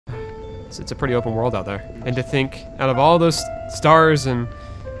It's a pretty open world out there. And to think, out of all those stars and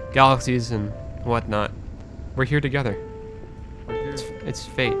galaxies and whatnot, we're here together. It's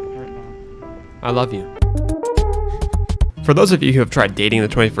fate. I love you. For those of you who have tried dating in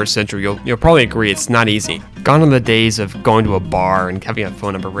the 21st century, you'll probably agree it's not easy. Gone are the days of going to a bar and having a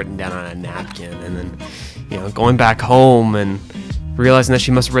phone number written down on a napkin, and then, going back home and realizing that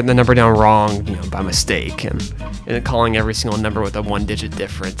she must have written the number down wrong, by mistake, and calling every single number with a one-digit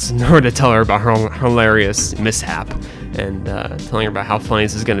difference in order to tell her about her hilarious mishap, and telling her about how funny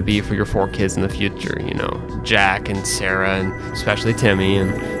this is going to be for your 4 kids in the future. Jack and Sarah, and especially Timmy,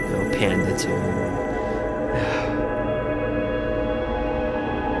 and Panda too.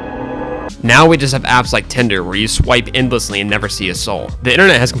 Now we just have apps like Tinder where you swipe endlessly and never see a soul. The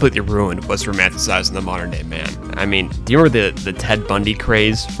internet has completely ruined what's romanticized in the modern day man. I mean, do you remember the Ted Bundy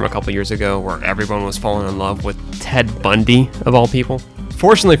craze from a couple years ago where everyone was falling in love with Ted Bundy, of all people?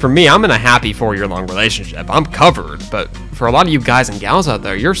 Fortunately for me, I'm in a happy 4-year-long relationship. I'm covered, but for a lot of you guys and gals out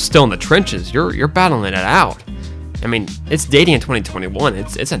there, you're still in the trenches. You're battling it out. I mean, it's dating in 2021.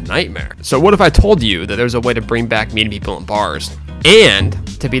 It's a nightmare. So what if I told you that there's a way to bring back meeting people in bars and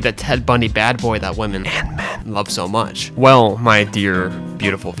to be the Ted Bundy bad boy that women and men love so much? Well, my dear,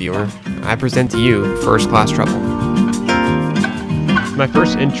 beautiful viewer, I present to you First Class Trouble. My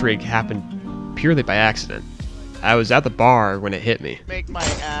first intrigue happened purely by accident. I was at the bar when it hit me. Make my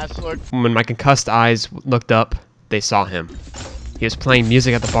ass look. When my concussed eyes looked up, they saw him. He was playing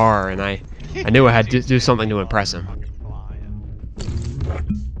music at the bar, and I knew I had to do something to impress him.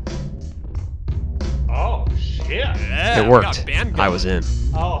 Oh, shit. Yeah, it worked. I was in.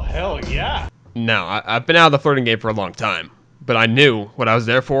 Oh, hell yeah. No, I've been out of the flirting game for a long time, but I knew what I was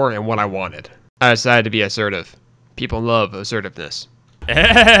there for and what I wanted. I decided to be assertive. People love assertiveness.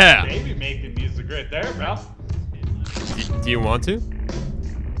 Yeah! Maybe make the music right there, bro. Do you want to?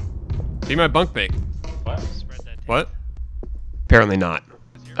 Be my bunkmate. What? What? Apparently not.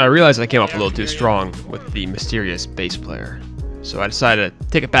 I realized I came off a little too strong with the mysterious bass player, so I decided to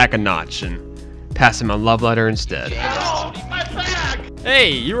take it back a notch and pass him a love letter instead. Ow! My back!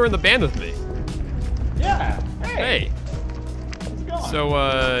 Hey, you were in the band with me. Yeah. Hey. How's it going? So,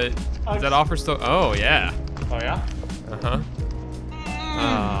 is that offer still? Oh, yeah. Oh, yeah? Uh-huh.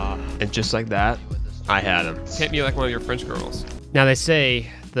 And just like that, I had him. Can't be like one of your French girls. Now they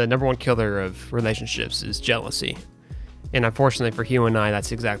say the #1 killer of relationships is jealousy. And unfortunately for Hugh and I,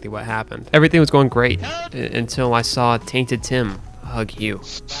 that's exactly what happened. Everything was going great until I saw Tainted Tim hug Hugh.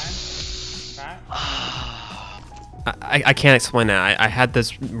 I can't explain that. I had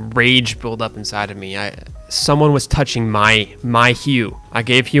this rage build up inside of me. Someone was touching my Hugh. I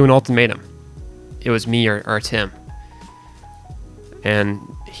gave Hugh an ultimatum. It was me or Tim. And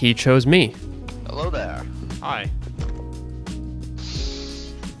he chose me. Hello there. Hi.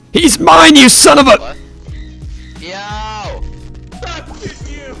 He's mine, you son of a... What? Yo!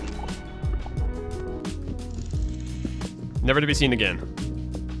 That's you! Never to be seen again.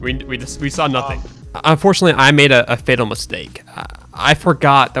 We saw nothing. Unfortunately, I made a fatal mistake. I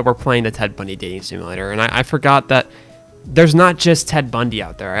forgot that we're playing the Ted Bundy dating simulator, and I forgot that there's not just Ted Bundy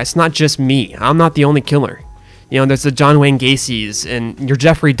out there. It's not just me. I'm not the only killer. There's the John Wayne Gacy's and your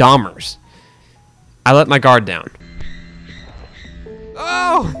Jeffrey Dahmers. I let my guard down.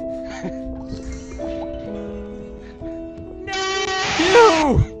 Oh!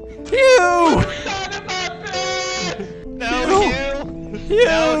 Hugh! Hugh! No,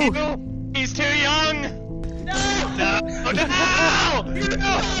 Hugh! no, he's too young! No! No!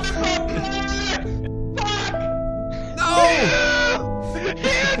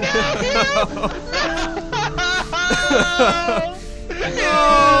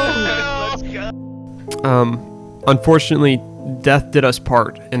 Unfortunately, death did us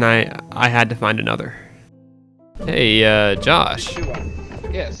part, and I had to find another. Hey, Josh.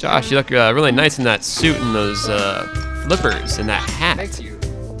 Yes. Josh, you look really nice in that suit and those flippers and that hat. Thank you.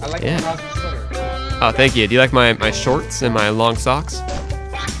 I like Yeah. the cosmic sweater. Oh, thank you. Do you like my shorts and my long socks?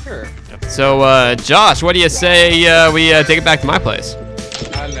 Sure. So, Josh, what do you say we take it back to my place?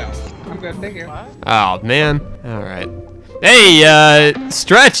 No. I'm good, thank you. Oh, man. All right. Hey,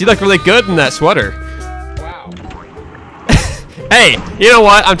 Stretch, you look really good in that sweater. Wow. Hey, you know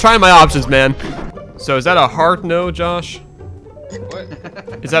what? I'm trying my options, man. So is that a hard no, Josh? What?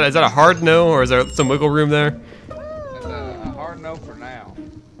 Is that a hard no, or is there some wiggle room there? That's a hard no for now.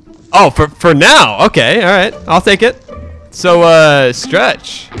 Oh, for now. Okay, all right. I'll take it. So,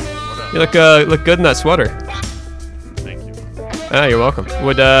 Stretch, you look good in that sweater. Thank you. Oh, you're welcome.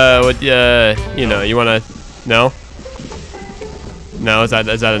 Would you wanna no? No, is that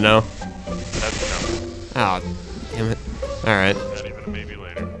a no? That's no. Oh, damn it. All right. Not even a maybe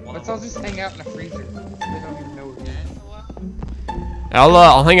later. Let's all just hang out in the freezer. They don't even know we're here.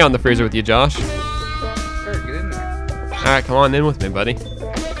 I'll hang out in the freezer with you, Josh. Sure, get in there. All right, come on in with me, buddy. Sure.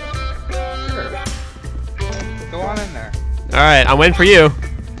 Go on in there. All right, I'm waiting for you.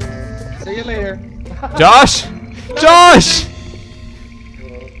 See you later. Josh! Josh!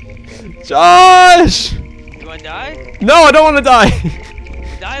 Josh! You wanna die? No, I don't want to die.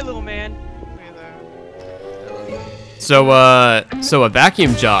 Die, little man. So a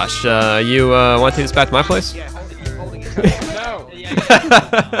vacuum, Josh. You want to take this back to my place? Yeah, holding it. No.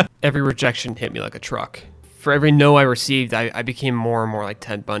 Yeah. Every rejection hit me like a truck. For every no I received, I became more and more like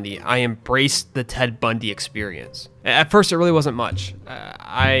Ted Bundy. I embraced the Ted Bundy experience. At first, it really wasn't much.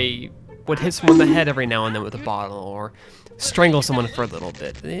 I would hit someone in the head every now and then with a bottle, or strangle someone for a little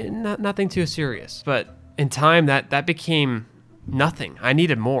bit. Nothing too serious. But in time, that became nothing. I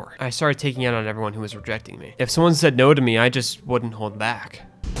needed more. I started taking out on everyone who was rejecting me. If someone said no to me, I just wouldn't hold back.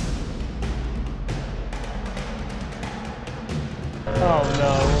 Oh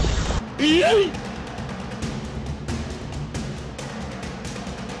no.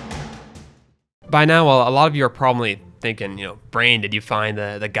 By now, a lot of you are probably thinking, you know, Brain, did you find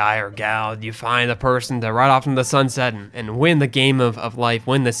the guy or gal? Did you find the person to ride off into the sunset and win the game of life,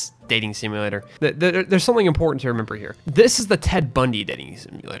 win this dating simulator? There's something important to remember here. This is the Ted Bundy dating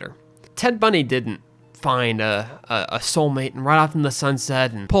simulator. Ted Bundy didn't find a soulmate and ride off into the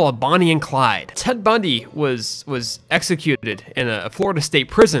sunset and pull a Bonnie and Clyde. Ted Bundy was executed in a Florida state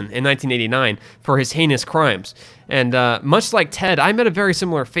prison in 1989 for his heinous crimes. And much like Ted, I met a very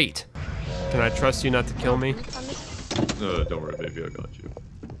similar fate. Can I trust you not to kill me? Don't worry, baby, I got you.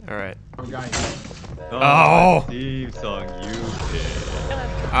 All right. Oh! Steve song, you did.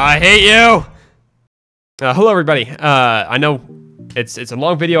 I hate you! Hello, everybody. I know it's a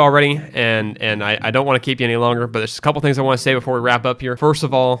long video already, and I don't want to keep you any longer, but there's a couple things I want to say before we wrap up here. First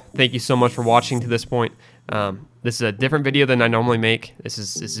of all, thank you so much for watching to this point. This is a different video than I normally make. This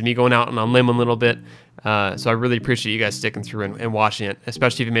is me going out on a limb a little bit. So I really appreciate you guys sticking through and watching it,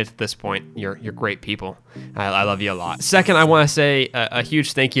 especially if you made it to this point. You're great people. I love you a lot. Second, I want to say a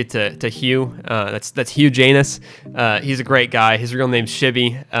huge thank you to Hugh. That's Hugh Janus. He's a great guy. His real name's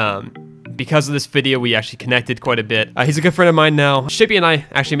Shibby. Because of this video, we actually connected quite a bit. He's a good friend of mine now. Shibby and I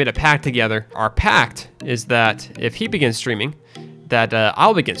actually made a pact together. Our pact is that if he begins streaming, that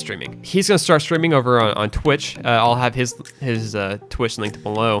I'll begin streaming. He's gonna start streaming over on Twitch. I'll have his Twitch linked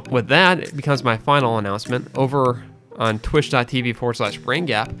below. With that, it becomes my final announcement. Over on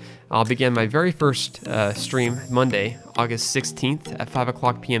twitch.tv/Braingap, I'll begin my very first stream Monday, August 16th at 5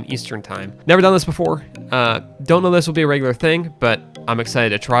 o'clock p.m. Eastern time. Never done this before. Don't know this will be a regular thing, but I'm excited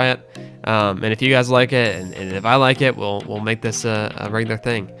to try it. And if you guys like it, and if I like it, we'll make this a regular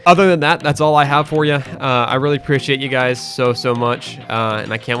thing. Other than that, that's all I have for you. I really appreciate you guys so much,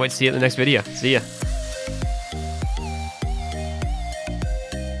 and I can't wait to see you in the next video. See ya.